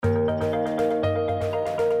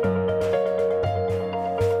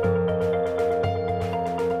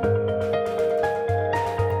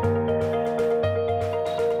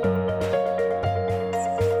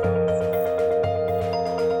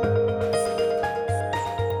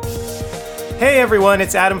Hey everyone,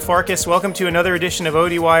 it's Adam Farkas. Welcome to another edition of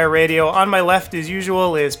ODWire Radio. On my left, as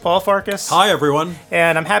usual, is Paul Farkas. Hi everyone.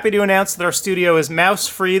 And I'm happy to announce that our studio is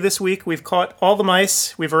mouse-free this week. We've caught all the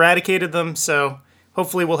mice, we've eradicated them, so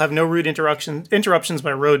hopefully we'll have no rude interruptions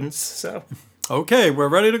by rodents. So. Okay, we're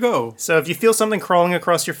ready to go. So if you feel something crawling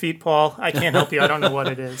across your feet, Paul, I can't help you. I don't know what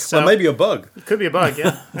it is. So, well, maybe a bug. It could be a bug,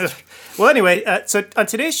 yeah. Well, anyway, so on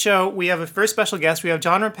today's show, we have a very special guest. We have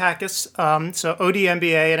John Rumpakis, so OD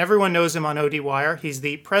MBA, and everyone knows him on ODWire. He's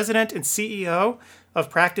the president and CEO of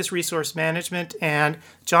Practice Resource Management, and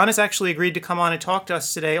John has actually agreed to come on and talk to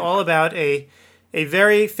us today all about a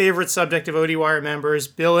very favorite subject of ODWire members,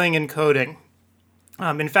 billing and coding.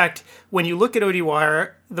 In fact, when you look at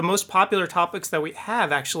ODWire, the most popular topics that we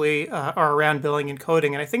have actually are around billing and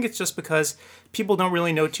coding. And I think it's just because people don't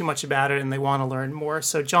really know too much about it and they want to learn more.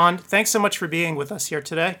 So, John, thanks so much for being with us here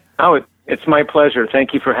today. Oh, it's my pleasure.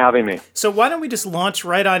 Thank you for having me. So why don't we just launch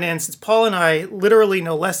right on in, since Paul and I literally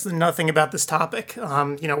know less than nothing about this topic.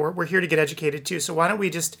 We're here to get educated too. So why don't we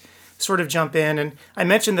just sort of jump in? And I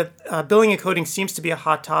mentioned that billing and coding seems to be a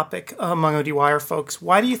hot topic among ODWire folks.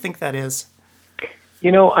 Why do you think that is?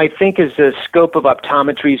 You know, I think as the scope of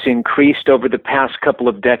optometry's increased over the past couple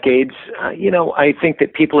of decades, I think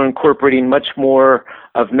that people are incorporating much more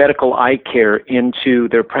of medical eye care into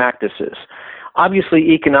their practices.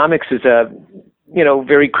 Obviously, economics is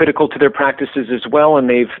very critical to their practices as well, and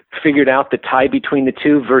they've figured out the tie between the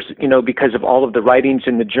two because of all of the writings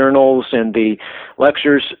in the journals and the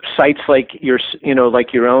lectures, sites like your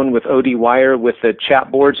own with ODWire, with the chat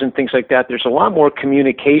boards and things like that. There's a lot more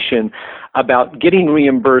communication about getting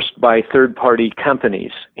reimbursed by third-party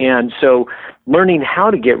companies. And so learning how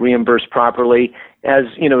to get reimbursed properly is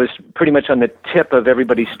pretty much on the tip of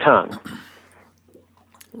everybody's tongue.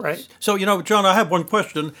 Right. So, John, I have one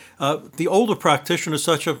question. The older practitioners,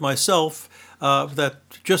 such as myself, that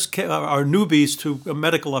just are newbies to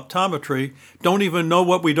medical optometry, don't even know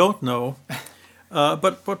what we don't know.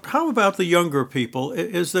 But how about the younger people?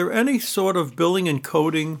 Is there any sort of billing and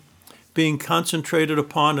coding being concentrated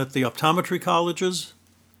upon at the optometry colleges?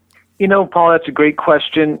 Paul, that's a great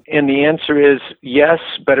question, and the answer is yes,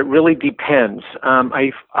 but it really depends.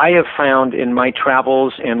 I have found in my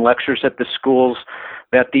travels and lectures at the schools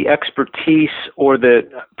that the expertise or the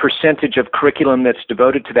percentage of curriculum that's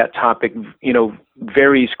devoted to that topic,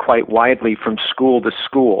 varies quite widely from school to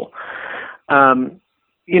school. And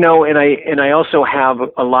I also have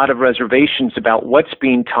a lot of reservations about what's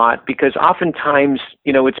being taught, because oftentimes,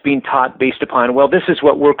 it's being taught based upon, well, this is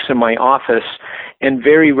what works in my office, and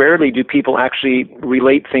very rarely do people actually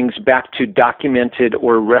relate things back to documented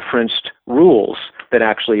or referenced rules that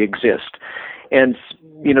actually exist. And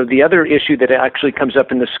the other issue that actually comes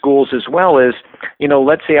up in the schools as well is,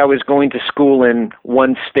 let's say I was going to school in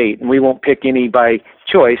one state, and we won't pick any by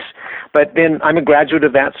choice, but then I'm a graduate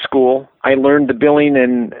of that school. I learned the billing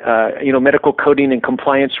and, medical coding and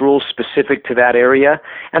compliance rules specific to that area,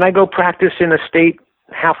 and I go practice in a state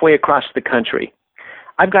halfway across the country.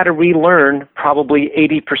 I've got to relearn probably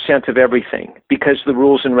 80% of everything because the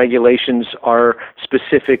rules and regulations are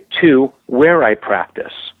specific to where I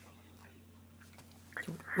practice.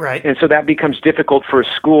 Right. And so that becomes difficult for a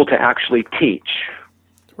school to actually teach.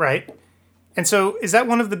 Right. And so is that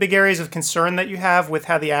one of the big areas of concern that you have with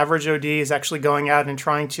how the average OD is actually going out and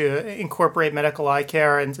trying to incorporate medical eye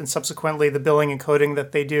care and subsequently the billing and coding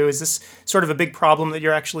that they do? Is this sort of a big problem that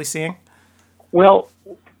you're actually seeing? Well,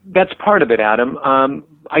 that's part of it, Adam.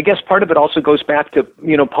 I guess part of it also goes back to,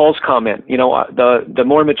 Paul's comment. The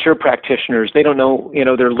more mature practitioners, they don't know,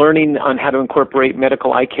 they're learning on how to incorporate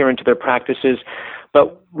medical eye care into their practices.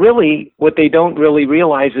 But really, what they don't really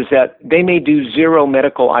realize is that they may do zero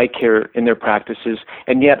medical eye care in their practices,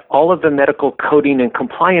 and yet all of the medical coding and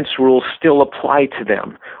compliance rules still apply to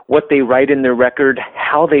them. What they write in their record,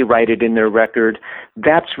 how they write it in their record,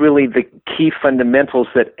 that's really the key fundamentals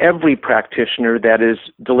that every practitioner that is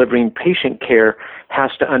delivering patient care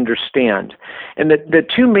has to understand. And the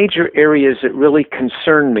two major areas that really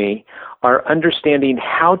concern me are understanding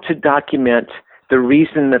how to document the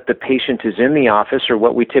reason that the patient is in the office, or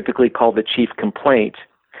what we typically call the chief complaint.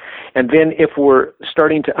 And then if we're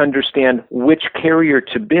starting to understand which carrier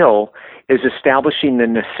to bill, is establishing the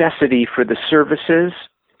necessity for the services,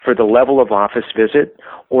 for the level of office visit,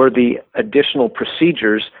 or the additional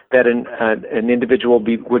procedures that an individual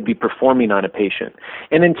would be performing on a patient.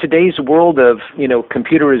 And in today's world of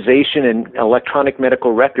computerization and electronic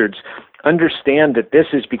medical records, understand that this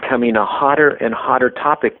is becoming a hotter and hotter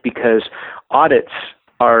topic because audits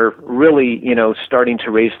are really, starting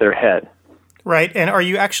to raise their head. Right. And are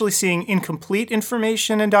you actually seeing incomplete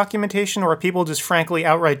information and documentation, or are people just frankly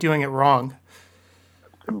outright doing it wrong?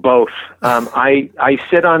 Both. I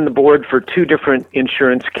sit on the board for two different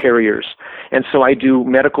insurance carriers, and so I do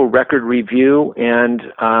medical record review and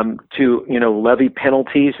to levy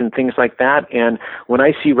penalties and things like that. And when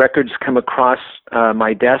I see records come across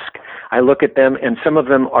my desk, I look at them, and some of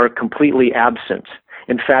them are completely absent.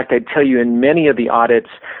 In fact, I tell you, in many of the audits,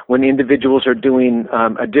 when individuals are doing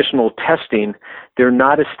additional testing, they're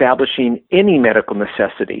not establishing any medical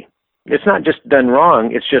necessity. It's not just done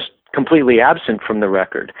wrong, it's just completely absent from the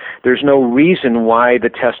record. There's no reason why the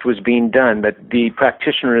test was being done, that the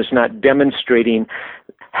practitioner is not demonstrating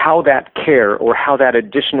how that care or how that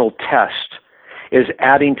additional test is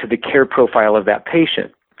adding to the care profile of that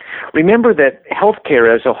patient. Remember that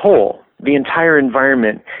healthcare as a whole, the entire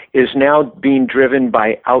environment, is now being driven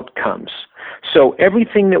by outcomes. So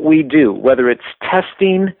everything that we do, whether it's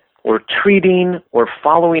testing or treating or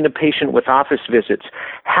following a patient with office visits,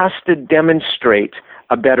 has to demonstrate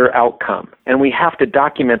a better outcome. And we have to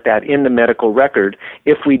document that in the medical record.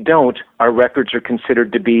 If we don't, our records are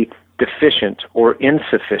considered to be deficient or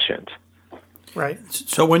insufficient. Right.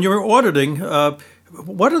 So when you're auditing,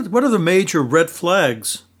 what are the major red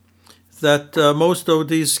flags that most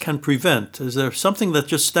ODs can prevent? Is there something that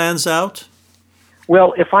just stands out?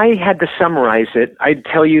 Well, if I had to summarize it, I'd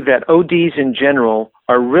tell you that ODs in general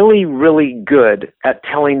are really, really good at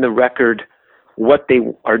telling the record what they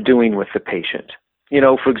are doing with the patient.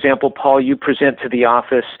 For example, Paul, you present to the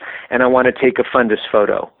office, and I want to take a fundus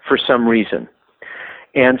photo for some reason.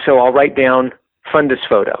 And so I'll write down fundus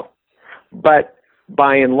photo. But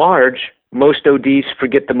by and large, most ODs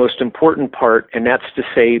forget the most important part, and that's to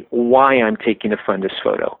say why I'm taking a fundus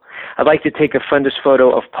photo. I'd like to take a fundus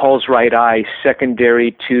photo of Paul's right eye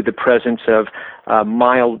secondary to the presence of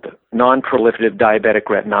mild non-proliferative diabetic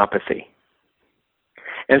retinopathy.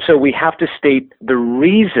 And so we have to state the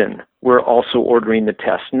reason we're also ordering the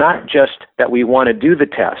test, not just that we want to do the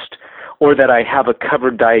test or that I have a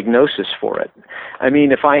covered diagnosis for it. I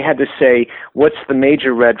mean, if I had to say what's the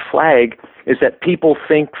major red flag, is that people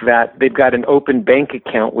think that they've got an open bank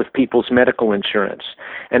account with people's medical insurance.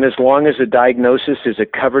 And as long as a diagnosis is a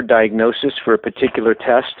covered diagnosis for a particular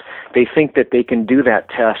test, they think that they can do that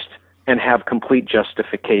test and have complete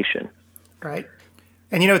justification. Right.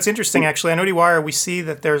 And it's interesting, actually. On ODWire, we see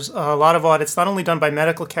that there's a lot of audits, not only done by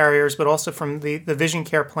medical carriers, but also from the vision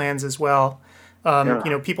care plans as well.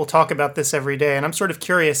 People talk about this every day, and I'm sort of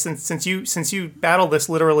curious, since you battle this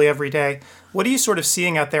literally every day, what are you sort of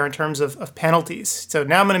seeing out there in terms of penalties? So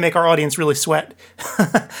now I'm going to make our audience really sweat.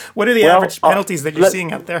 What are the average penalties that you're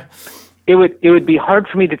seeing out there? It would be hard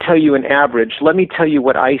for me to tell you an average. Let me tell you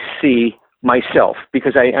what I see myself,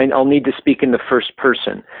 because I'll need to speak in the first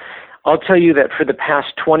person. I'll tell you that for the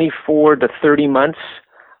past 24 to 30 months,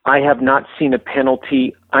 I have not seen a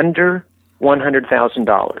penalty under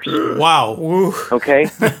 $100,000. Wow. Okay?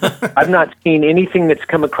 I've not seen anything that's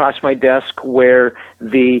come across my desk where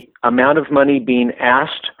the amount of money being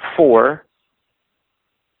asked for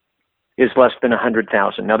is less than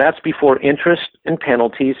 $100,000. Now, that's before interest and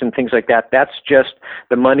penalties and things like that. That's just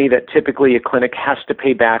the money that typically a clinic has to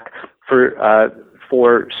pay back for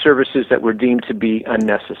services that were deemed to be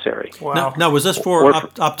unnecessary. Wow. Now was this for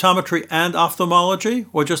optometry and ophthalmology,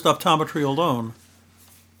 or just optometry alone?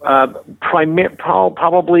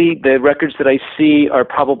 Probably the records that I see are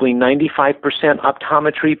probably 95%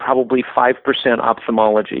 optometry, probably 5%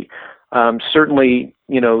 ophthalmology. Certainly,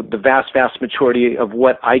 the vast majority of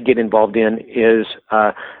what I get involved in is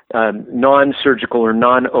non-surgical or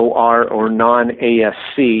non-OR or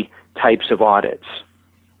non-ASC types of audits.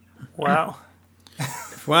 Wow.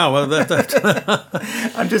 Wow. Well,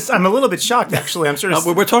 I'm a little bit shocked, actually. I'm sort of.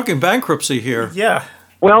 We're talking bankruptcy here. Yeah.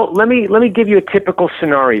 Well, let me give you a typical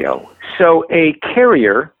scenario. So a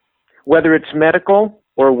carrier, whether it's medical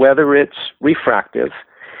or whether it's refractive,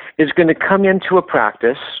 is going to come into a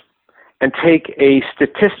practice and take a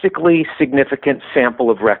statistically significant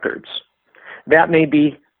sample of records. That may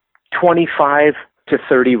be 25 to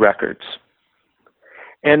 30 records.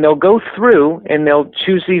 And they'll go through and they'll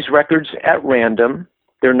choose these records at random.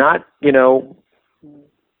 They're not,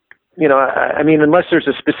 unless there's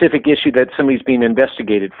a specific issue that somebody's being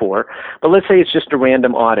investigated for. But let's say it's just a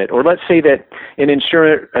random audit. Or let's say that an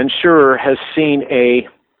insurer has seen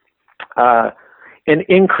an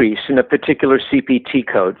increase in a particular CPT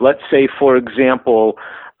code. Let's say, for example,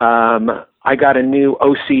 I got a new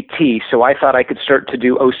OCT, so I thought I could start to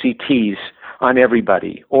do OCTs on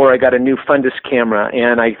everybody. Or I got a new fundus camera,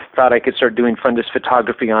 and I thought I could start doing fundus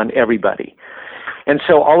photography on everybody. And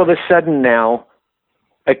so all of a sudden now,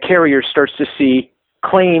 a carrier starts to see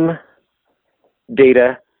claim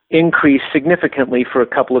data increase significantly for a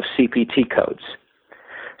couple of CPT codes.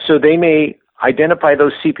 So they may identify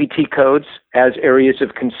those CPT codes as areas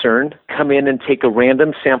of concern, come in and take a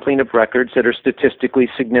random sampling of records that are statistically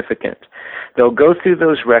significant. They'll go through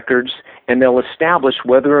those records and they'll establish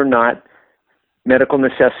whether or not medical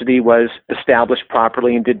necessity was established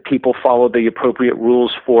properly and did people follow the appropriate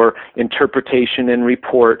rules for interpretation and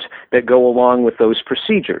report that go along with those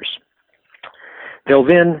procedures. They'll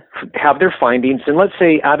then have their findings, and let's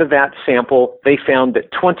say out of that sample, they found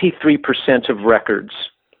that 23% of records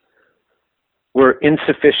were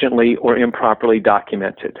insufficiently or improperly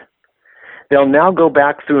documented. They'll now go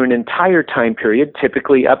back through an entire time period,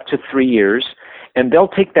 typically up to 3 years, and they'll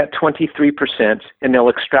take that 23% and they'll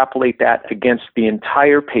extrapolate that against the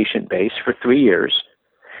entire patient base for 3 years,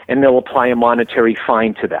 and they'll apply a monetary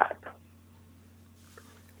fine to that.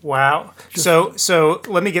 Wow. So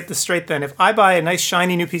let me get this straight then. If I buy a nice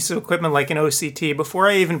shiny new piece of equipment like an OCT, before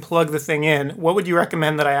I even plug the thing in, what would you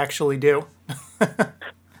recommend that I actually do?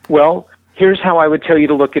 Well, here's how I would tell you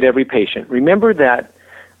to look at every patient. Remember that,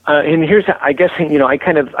 and here's, I guess,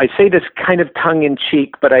 I say this kind of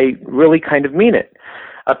tongue-in-cheek, but I really kind of mean it.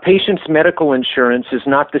 A patient's medical insurance is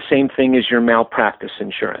not the same thing as your malpractice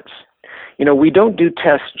insurance. We don't do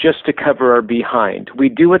tests just to cover our behind. We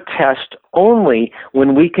do a test only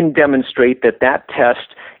when we can demonstrate that that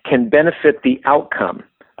test can benefit the outcome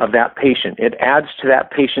of that patient. It adds to that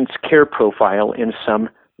patient's care profile in some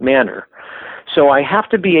manner. So I have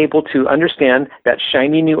to be able to understand that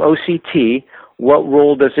shiny new OCT, what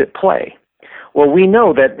role does it play? Well, we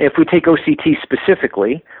know that if we take OCT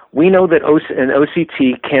specifically, we know that an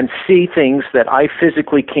OCT can see things that I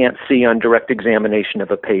physically can't see on direct examination of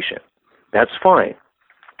a patient. That's fine.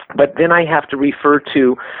 But then I have to refer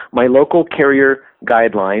to my local carrier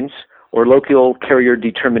guidelines or local carrier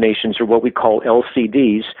determinations, or what we call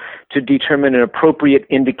LCDs, to determine an appropriate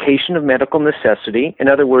indication of medical necessity. In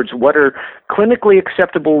other words, what are clinically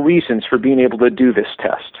acceptable reasons for being able to do this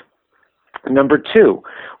test? Number two,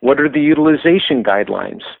 what are the utilization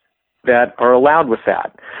guidelines that are allowed with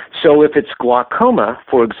that? So if it's glaucoma,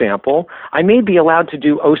 for example, I may be allowed to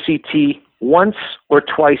do OCT once or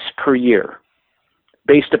twice per year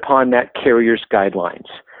based upon that carrier's guidelines.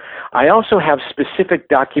 I also have specific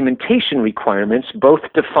documentation requirements, both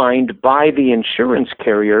defined by the insurance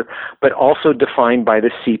carrier, but also defined by the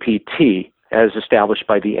CPT as established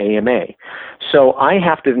by the AMA. So I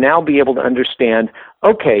have to now be able to understand,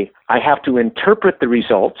 okay, I have to interpret the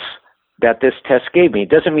results that this test gave me. It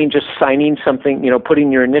doesn't mean just signing something,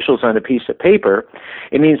 putting your initials on a piece of paper.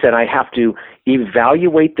 It means that I have to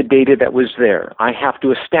evaluate the data that was there. I have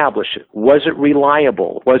to establish it. Was it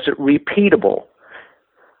reliable? Was it repeatable?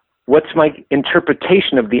 What's my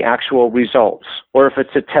interpretation of the actual results? Or if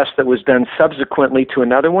it's a test that was done subsequently to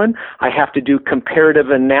another one, I have to do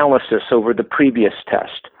comparative analysis over the previous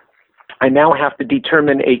test. I now have to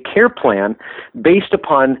determine a care plan based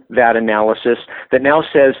upon that analysis that now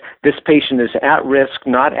says this patient is at risk,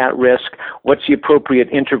 not at risk, what's the appropriate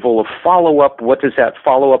interval of follow-up, what does that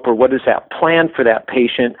follow-up or what does that plan for that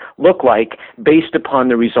patient look like based upon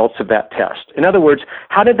the results of that test. In other words,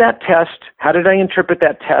 how did I interpret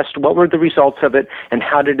that test, what were the results of it, and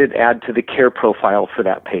how did it add to the care profile for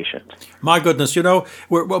that patient? My goodness, we're a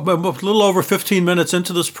little over 15 minutes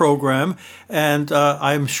into this program, and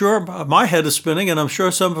I'm sure my head is spinning, and I'm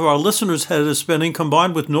sure some of our listeners' head is spinning,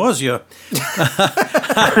 combined with nausea.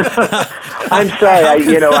 I'm sorry,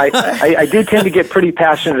 I do tend to get pretty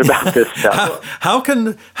passionate about this stuff. How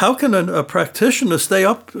can a practitioner stay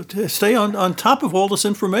on top of all this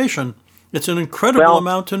information? It's an incredible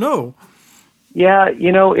amount to know. Yeah,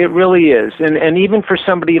 it really is. And even for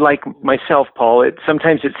somebody like myself, Paul,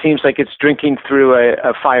 sometimes it seems like it's drinking through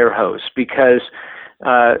a fire hose because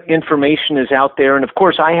information is out there. And of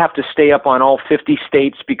course, I have to stay up on all 50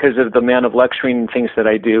 states because of the amount of lecturing and things that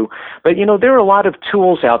I do. But, there are a lot of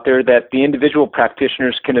tools out there that the individual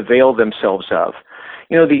practitioners can avail themselves of.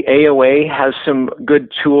 The AOA has some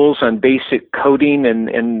good tools on basic coding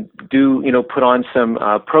and put on some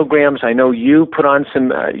programs. I know you put on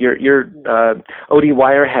some, your OD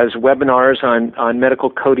Wire has webinars on medical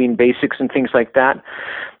coding basics and things like that.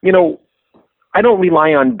 I don't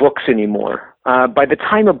rely on books anymore. By the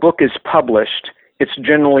time a book is published, it's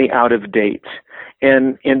generally out of date.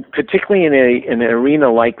 And particularly in an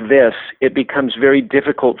arena like this, it becomes very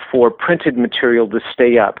difficult for printed material to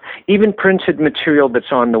stay up, even printed material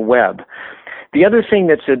that's on the web. The other thing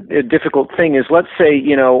that's a difficult thing is, let's say,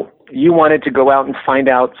 you wanted to go out and find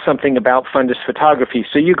out something about fundus photography.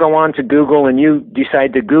 So you go on to Google and you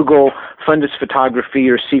decide to Google fundus photography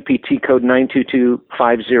or CPT code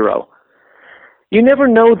 92250. You never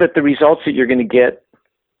know that the results that you're going to get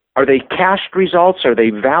Are they cached results? Are they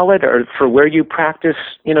valid? Or for where you practice,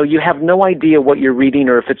 you have no idea what you're reading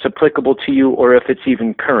or if it's applicable to you or if it's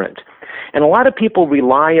even current. And a lot of people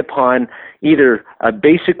rely upon either a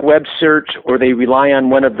basic web search or they rely on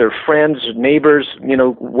one of their friends, neighbors,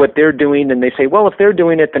 what they're doing, and they say, well, if they're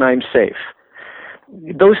doing it, then I'm safe.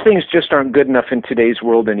 Those things just aren't good enough in today's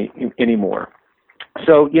world anymore.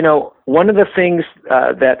 So, one of the things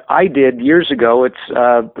that I did years ago, it's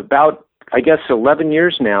about, 11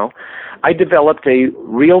 years now, I developed a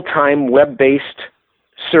real-time web-based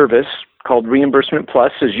service called Reimbursement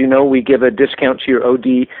Plus. As you know, we give a discount to your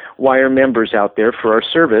OD Wire members out there for our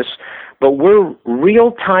service, but we're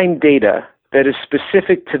real-time data that is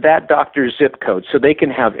specific to that doctor's zip code, so they can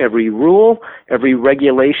have every rule, every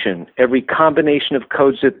regulation, every combination of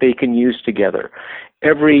codes that they can use together,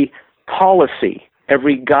 every policy,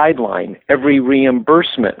 every guideline, every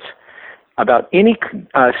reimbursement about any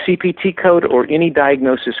CPT code or any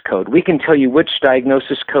diagnosis code. We can tell you which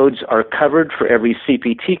diagnosis codes are covered for every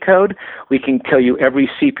CPT code. We can tell you every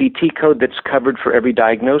CPT code that's covered for every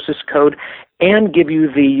diagnosis code and give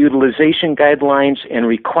you the utilization guidelines and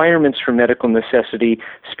requirements for medical necessity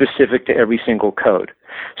specific to every single code.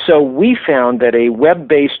 So we found that a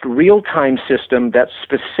web-based real-time system that's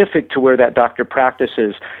specific to where that doctor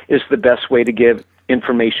practices is the best way to give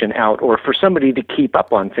information out or for somebody to keep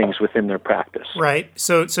up on things within their practice. Right.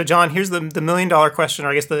 So John, here's the $1 million question,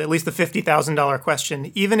 or I guess at least the $50,000 question.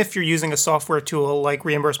 Even if you're using a software tool like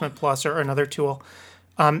Reimbursement Plus or another tool,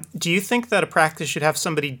 do you think that a practice should have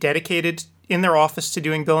somebody dedicated in their office to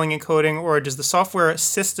doing billing and coding, or does the software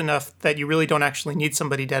assist enough that you really don't actually need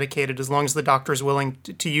somebody dedicated as long as the doctor is willing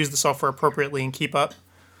to use the software appropriately and keep up?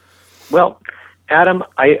 Well, Adam,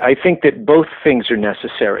 I think that both things are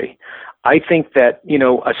necessary. I think that,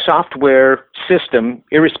 a software system,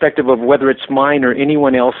 irrespective of whether it's mine or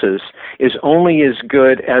anyone else's, is only as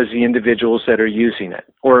good as the individuals that are using it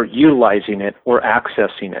or utilizing it or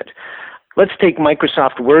accessing it. Let's take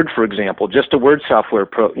Microsoft Word, for example, just a word software,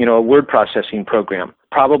 a word processing program.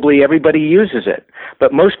 Probably everybody uses it,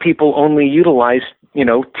 but most people only utilize, 10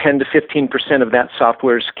 to 15% of that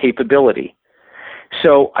software's capability.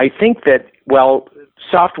 So I think that,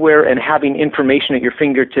 software and having information at your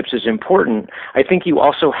fingertips is important. I think you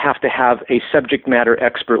also have to have a subject matter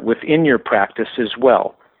expert within your practice as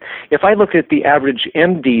well. If I look at the average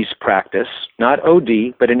MD's practice, not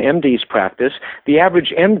OD, but an MD's practice, the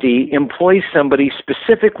average MD employs somebody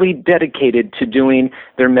specifically dedicated to doing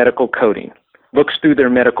their medical coding, looks through their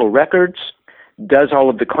medical records, does all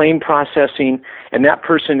of the claim processing, and that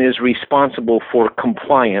person is responsible for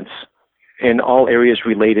compliance in all areas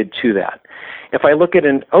related to that. If I look at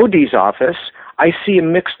an OD's office, I see a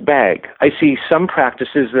mixed bag. I see some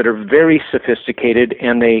practices that are very sophisticated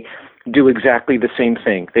and they do exactly the same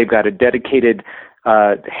thing. They've got a dedicated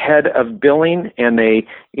head of billing and they,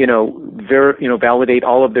 validate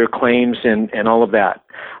all of their claims and all of that.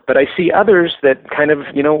 But I see others that kind of,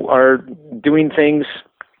 are doing things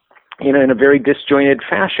in a very disjointed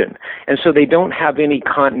fashion. And so they don't have any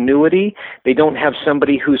continuity. They don't have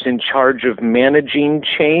somebody who's in charge of managing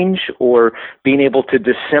change or being able to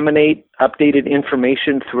disseminate updated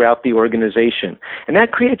information throughout the organization. And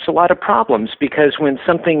that creates a lot of problems because when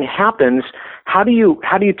something happens, how do you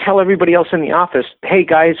tell everybody else in the office, hey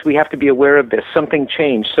guys, we have to be aware of this, something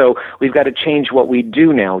changed, so we've got to change what we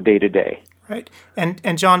do now day to day. Right.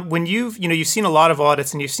 And John, when you've seen a lot of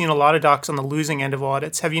audits and you've seen a lot of docs on the losing end of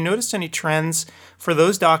audits, have you noticed any trends for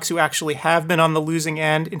those docs who actually have been on the losing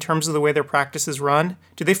end in terms of the way their practices run?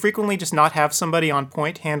 Do they frequently just not have somebody on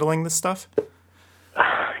point handling this stuff?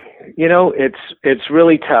 It's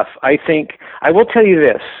really tough. I think I will tell you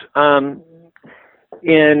this. I'm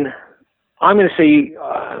going to say,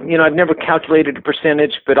 I've never calculated a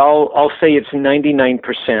percentage, but I'll say it's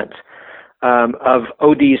 99% of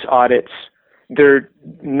OD's audits. They're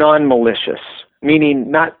non-malicious,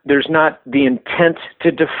 meaning there's not the intent to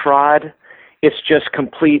defraud. It's just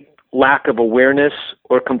complete lack of awareness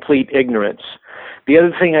or complete ignorance. The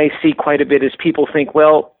other thing I see quite a bit is people think,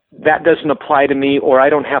 well, that doesn't apply to me, or I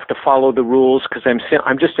don't have to follow the rules because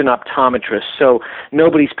I'm just an optometrist, so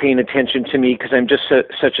nobody's paying attention to me because I'm just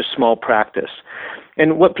such a small practice.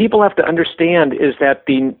 And what people have to understand is that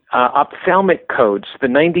the ophthalmic codes, the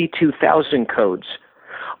 92,000 codes,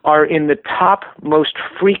 are in the top most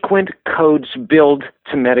frequent codes billed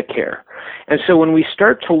to Medicare. And so when we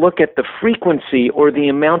start to look at the frequency or the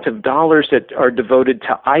amount of dollars that are devoted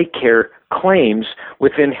to eye care claims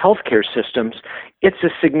within healthcare systems, it's a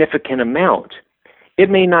significant amount. It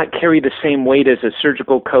may not carry the same weight as a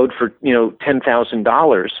surgical code for,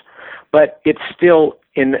 $10,000, but it's still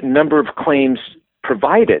in the number of claims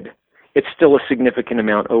provided. it's still a significant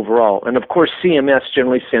amount overall. And of course, CMS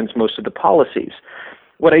generally sends most of the policies.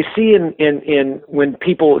 What I see in when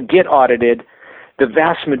people get audited, the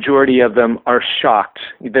vast majority of them are shocked.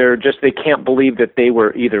 They can't believe that they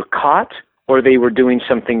were either caught or they were doing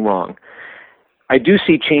something wrong. I do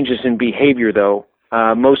see changes in behavior, though.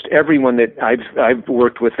 Most everyone that I've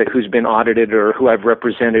worked with who's been audited or who I've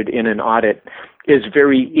represented in an audit is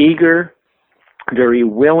very eager, very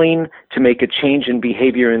willing to make a change in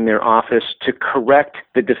behavior in their office to correct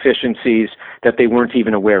the deficiencies that they weren't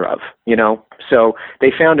even aware of, So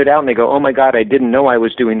they found it out and they go, oh my God, I didn't know I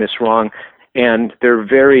was doing this wrong. And they're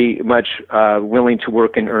very much willing to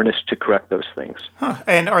work in earnest to correct those things. Huh.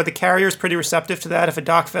 And are the carriers pretty receptive to that? If a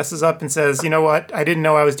doc fesses up and says, you know what, I didn't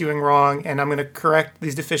know I was doing wrong, and I'm going to correct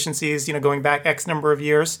these deficiencies, going back X number of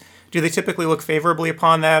years, do they typically look favorably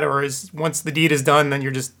upon that, or is once the deed is done, then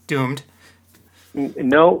you're just doomed?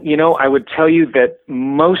 No, I would tell you that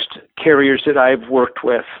most carriers that I've worked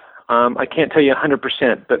with, I can't tell you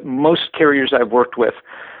 100%, but most carriers I've worked with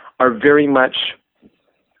are very much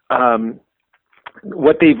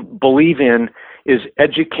what they believe in is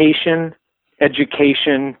education,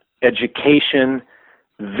 education, education,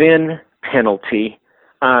 then penalty,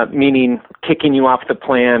 meaning kicking you off the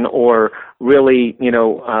plan or really,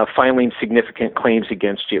 filing significant claims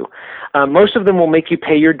against you. Most of them will make you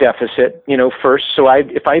pay your deficit, first. So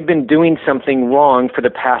if I've been doing something wrong for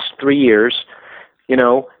the past 3 years,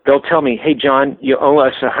 they'll tell me, hey, John, you owe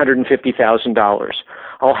us $150,000.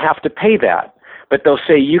 I'll have to pay that. But they'll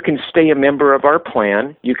say, you can stay a member of our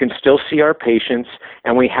plan, you can still see our patients,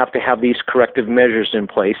 and we have to have these corrective measures in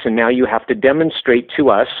place. And now you have to demonstrate to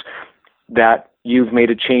us that you've made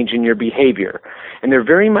a change in your behavior. And they're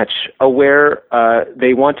very much aware,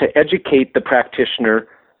 they want to educate the practitioner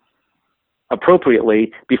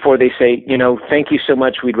appropriately before they say, thank you so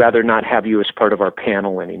much, we'd rather not have you as part of our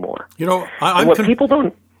panel anymore. People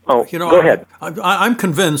don't... Oh, go ahead. I'm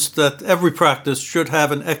convinced that every practice should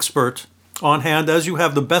have an expert on hand, as you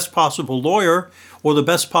have the best possible lawyer or the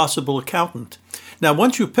best possible accountant. Now,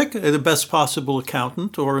 once you pick the best possible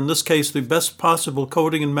accountant, or in this case, the best possible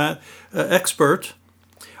coding and expert,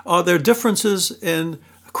 there are differences in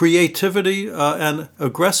creativity and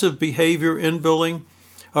aggressive behavior in billing.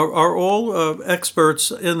 Are all experts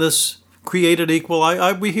in this created equal?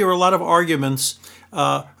 We hear a lot of arguments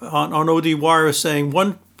on OD Wire saying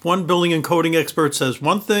one billing and coding expert says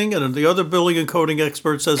one thing, and the other billing and coding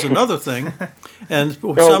expert says another thing, and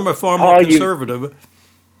some are far more conservative.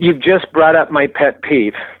 You've just brought up my pet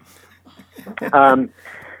peeve, and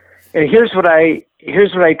here's what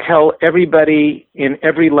I tell everybody in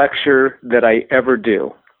every lecture that I ever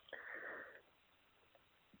do,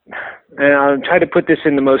 and I'll try to put this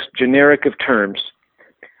in the most generic of terms.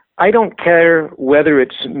 I don't care whether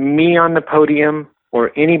it's me on the podium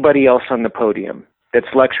or anybody else on the podium that's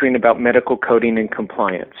lecturing about medical coding and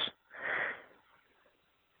compliance.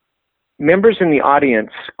 Members in the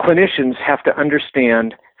audience, clinicians, have to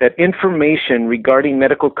understand that information regarding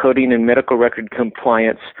medical coding and medical record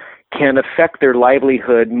compliance can affect their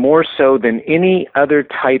livelihood more so than any other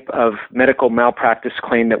type of medical malpractice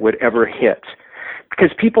claim that would ever hit.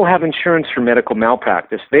 Because people have insurance for medical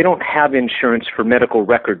malpractice. They don't have insurance for medical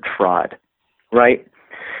record fraud, right?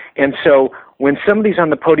 And so when somebody's on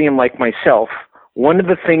the podium like myself, one of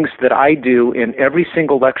the things that I do in every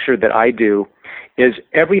single lecture that I do is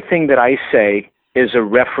everything that I say is a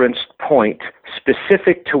reference point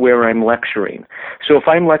specific to where I'm lecturing. So if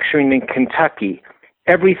I'm lecturing in Kentucky,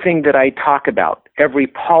 everything that I talk about, every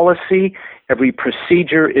policy, every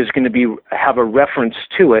procedure is going to have a reference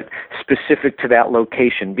to it specific to that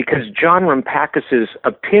location, because John Rumpakis'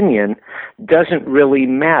 opinion doesn't really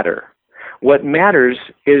matter. What matters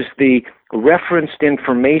is the referenced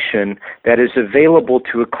information that is available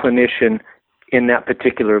to a clinician in that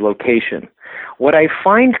particular location. What I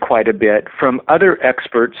find quite a bit from other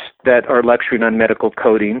experts that are lecturing on medical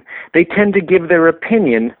coding, they tend to give their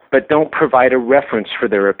opinion but don't provide a reference for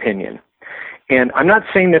their opinion. And I'm not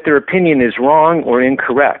saying that their opinion is wrong or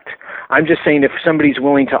incorrect. I'm just saying if somebody's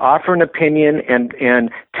willing to offer an opinion and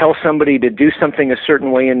tell somebody to do something a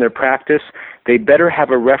certain way in their practice, they better have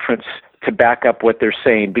a reference to back up what they're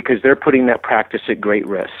saying, because they're putting that practice at great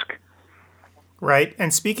risk. Right.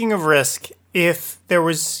 And speaking of risk, if there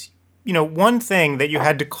was, one thing that you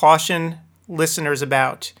had to caution listeners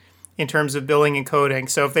about in terms of billing and coding,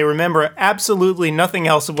 so if they remember absolutely nothing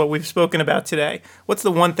else of what we've spoken about today, what's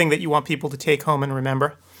the one thing that you want people to take home and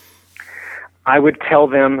remember? I would tell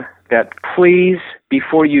them that please,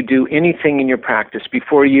 before you do anything in your practice,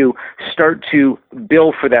 before you start to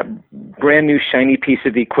bill for that brand new shiny piece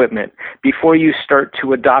of equipment, before you start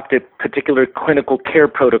to adopt a particular clinical care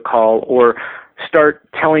protocol or start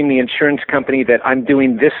telling the insurance company that I'm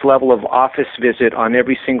doing this level of office visit on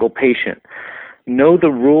every single patient. Know the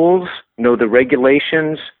rules, know the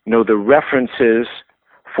regulations, know the references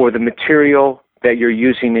for the material that you're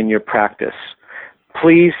using in your practice.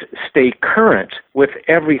 Please stay current with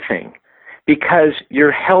everything because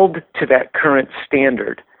you're held to that current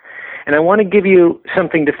standard. And I want to give you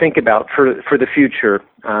something to think about for the future,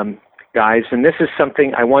 guys, and this is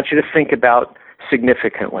something I want you to think about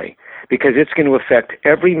significantly because it's going to affect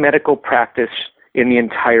every medical practice in the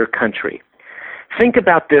entire country. Think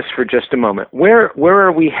about this for just a moment. Where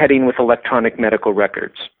are we heading with electronic medical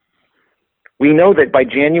records? We know that by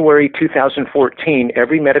January 2014,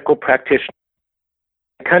 every medical practitioner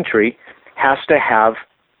in the country has to have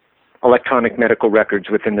electronic medical records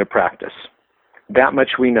within their practice. That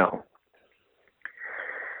much we know.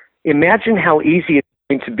 Imagine how easy it's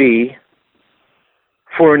going to be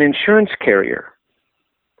for an insurance carrier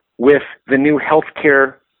with the new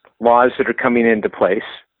healthcare laws that are coming into place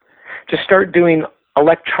to start doing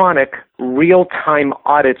electronic real-time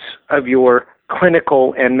audits of your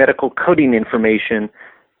clinical and medical coding information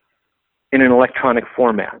in an electronic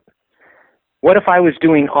format. What if I was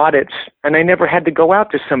doing audits and I never had to go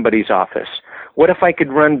out to somebody's office? What if I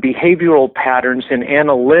could run behavioral patterns and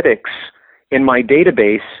analytics in my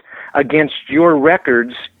database against your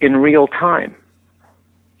records in real time?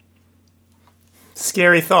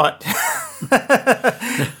 Scary thought.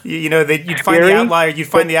 You'd find the outlier. You'd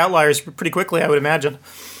find the outliers pretty quickly, I would imagine.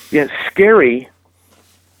 Yeah, scary,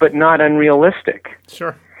 but not unrealistic.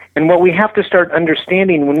 Sure. And what we have to start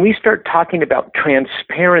understanding when we start talking about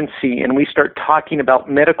transparency and we start talking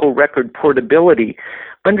about medical record portability,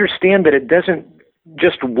 understand that it doesn't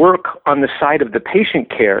just work on the side of the patient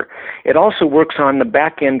care. It also works on the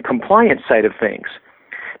back-end compliance side of things.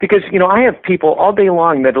 Because, I have people all day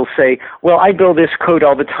long that'll say, well, I bill this code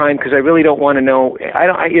all the time because I really don't want to know.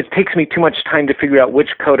 It takes me too much time to figure out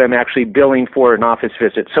which code I'm actually billing for an office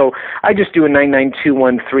visit. So I just do a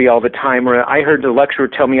 99213 all the time. Or I heard the lecturer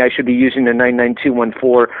tell me I should be using the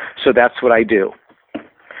 99214, so that's what I do.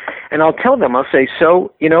 And I'll tell them, I'll say,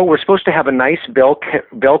 so, we're supposed to have a nice bell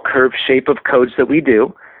curve shape of codes that we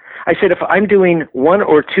do. I said, if I'm doing one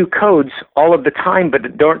or two codes all of the time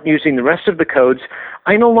but aren't using the rest of the codes,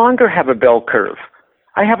 I no longer have a bell curve.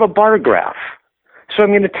 I have a bar graph. So I'm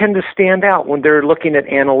going to tend to stand out when they're looking at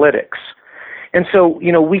analytics. And so,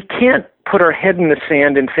 we can't put our head in the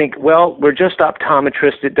sand and think, well, we're just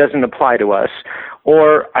optometrists, it doesn't apply to us.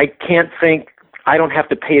 Or I can't think I don't have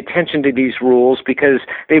to pay attention to these rules because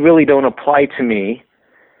they really don't apply to me.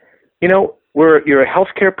 You're a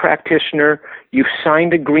healthcare practitioner. You've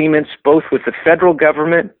signed agreements both with the federal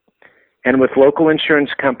government and with local insurance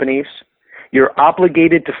companies. You're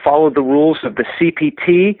obligated to follow the rules of the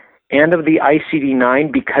CPT and of the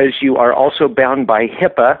ICD-9 because you are also bound by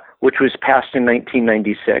HIPAA, which was passed in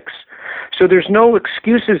 1996. So there's no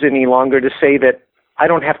excuses any longer to say that I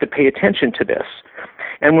don't have to pay attention to this.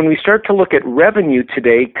 And when we start to look at revenue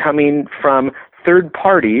today coming from third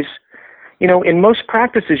parties, in most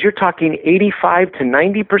practices, you're talking 85 to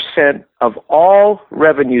 90% of all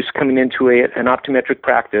revenues coming into an optometric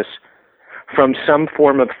practice from some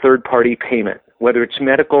form of third-party payment, whether it's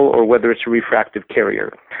medical or whether it's a refractive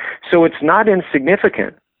carrier. So it's not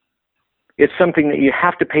insignificant. It's something that you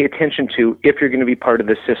have to pay attention to if you're going to be part of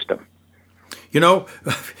the system.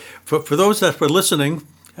 For those that were listening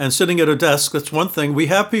and sitting at a desk, that's one thing. We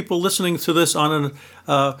have people listening to this on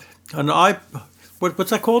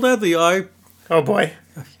what's that called? Oh boy.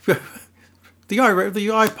 the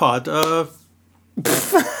iPod.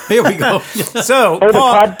 Here we go. So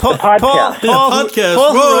podcast. Paul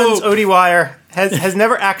who runs ODWire has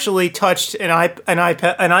never actually touched an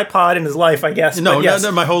iPod in his life, I guess. No, yes.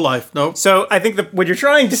 not my whole life. No. So I think what you're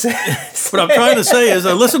trying to say. What I'm trying to say is,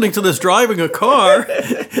 they're listening to this driving a car.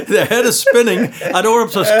 Their head is spinning. I don't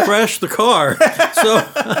want them to crash the car.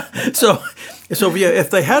 So yeah,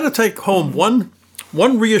 if they had to take home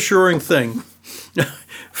one reassuring thing,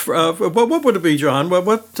 what would it be, John?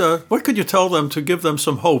 What could you tell them to give them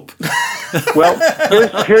some hope? Well,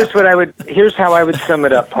 here's how I would sum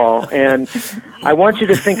it up, Paul. And I want you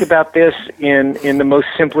to think about this in the most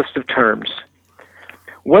simplest of terms.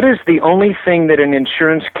 What is the only thing that an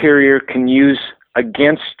insurance carrier can use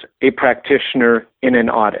against a practitioner in an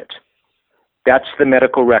audit? That's the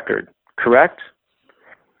medical record, correct?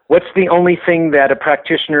 What's the only thing that a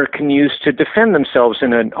practitioner can use to defend themselves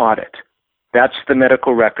in an audit? That's the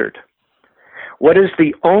medical record. What is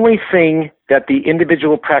the only thing that the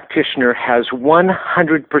individual practitioner has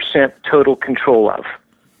 100% total control of?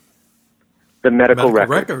 the medical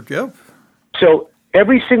record. Yep. So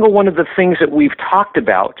every single one of the things that we've talked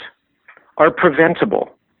about are preventable.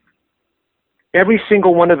 Every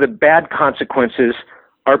single one of the bad consequences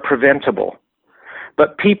are preventable.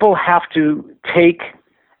 But people have to take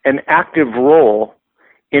an active role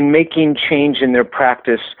in making change in their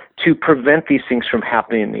practice to prevent these things from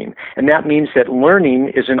happening. And that means that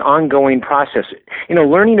learning is an ongoing process.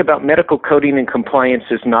 Learning about medical coding and compliance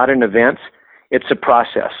is not an event, it's a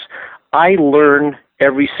process. I learn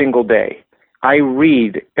every single day. I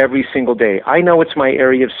read every single day. I know it's my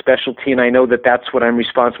area of specialty, and I know that that's what I'm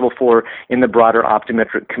responsible for in the broader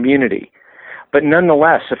optometric community. But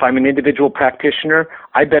nonetheless, if I'm an individual practitioner,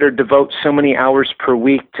 I better devote so many hours per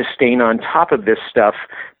week to staying on top of this stuff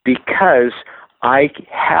because I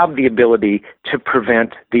have the ability to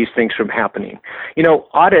prevent these things from happening.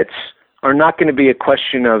 Audits are not going to be a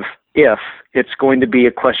question of if, it's going to be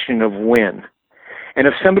a question of when. And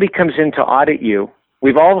if somebody comes in to audit you,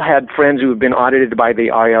 we've all had friends who have been audited by the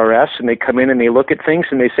IRS, and they come in and they look at things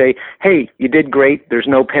and they say, hey, you did great, there's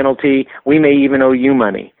no penalty, we may even owe you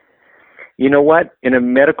money. You know what? In a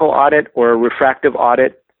medical audit or a refractive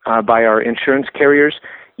audit by our insurance carriers,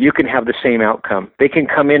 you can have the same outcome. They can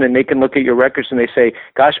come in and they can look at your records and they say,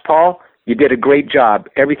 gosh, Paul, you did a great job.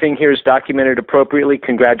 Everything here is documented appropriately.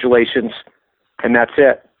 Congratulations. And that's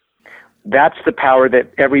it. That's the power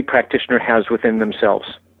that every practitioner has within themselves.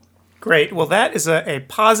 Great. Well, that is a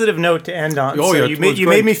positive note to end on. Oh, so yeah, you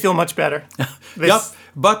made me feel much better. Yep.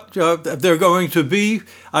 But there are going to be,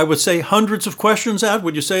 I would say, hundreds of questions, Ad.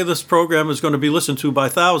 Would you say this program is going to be listened to by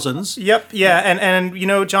thousands? Yep. Yeah. And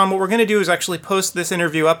John, what we're going to do is actually post this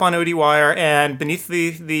interview up on ODWire, and beneath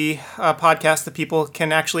the podcast, the people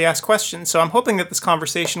can actually ask questions. So I'm hoping that this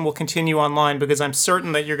conversation will continue online because I'm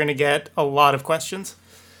certain that you're going to get a lot of questions.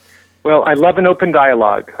 Well, I love an open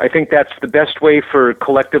dialogue. I think that's the best way for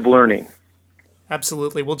collective learning.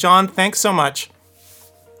 Absolutely. Well, John, thanks so much.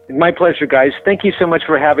 My pleasure, guys. Thank you so much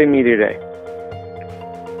for having me today.